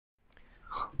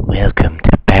Welcome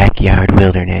to Backyard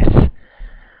Wilderness.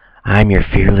 I'm your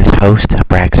fearless host,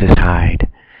 Abraxas Hyde.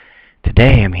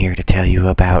 Today I'm here to tell you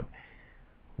about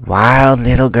wild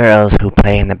little girls who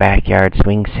play in the backyard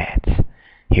swing sets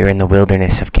here in the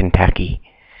wilderness of Kentucky.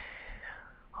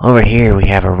 Over here we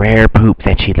have a rare poop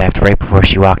that she left right before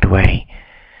she walked away.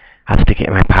 I'll stick it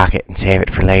in my pocket and save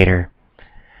it for later.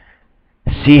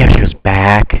 See how she goes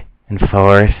back and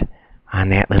forth on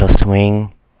that little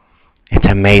swing? It's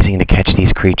amazing to catch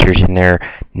these creatures in their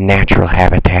natural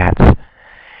habitats.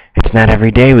 It's not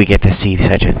every day we get to see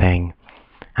such a thing.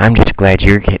 I'm just glad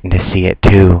you're getting to see it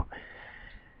too.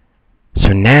 So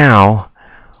now,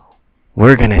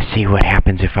 we're going to see what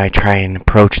happens if I try and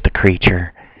approach the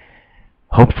creature.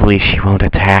 Hopefully she won't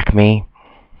attack me,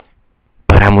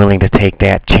 but I'm willing to take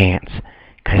that chance,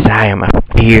 because I am a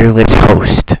fearless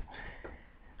host.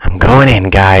 I'm going in,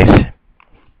 guys.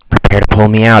 Prepare to pull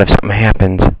me out if something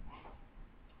happens.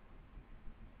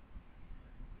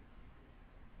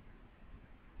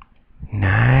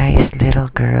 Nice little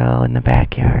girl in the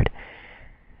backyard.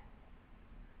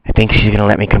 I think she's going to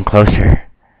let me come closer.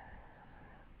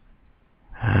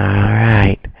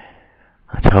 Alright.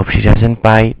 Let's hope she doesn't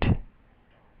bite.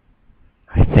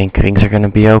 I think things are going to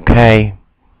be okay.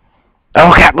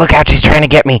 Oh, God, look out. She's trying to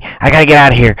get me. I got to get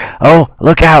out of here. Oh,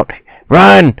 look out.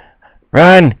 Run.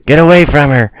 Run. Get away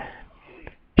from her.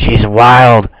 She's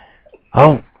wild.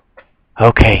 Oh,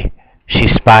 okay. She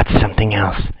spots something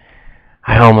else.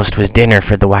 I almost was dinner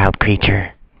for the wild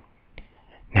creature.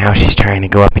 Now she's trying to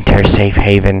go up into her safe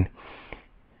haven.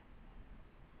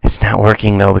 It's not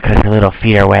working, though, because her little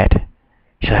feet are wet.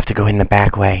 She'll have to go in the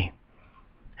back way.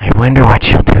 I wonder what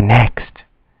she'll do next.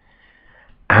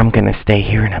 I'm going to stay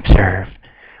here and observe.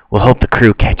 We'll hope the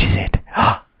crew catches it.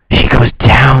 She goes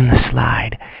down the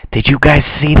slide. Did you guys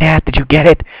see that? Did you get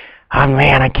it? Oh,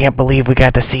 man, I can't believe we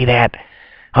got to see that.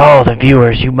 Oh, the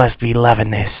viewers, you must be loving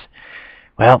this.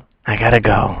 Well, I gotta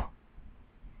go.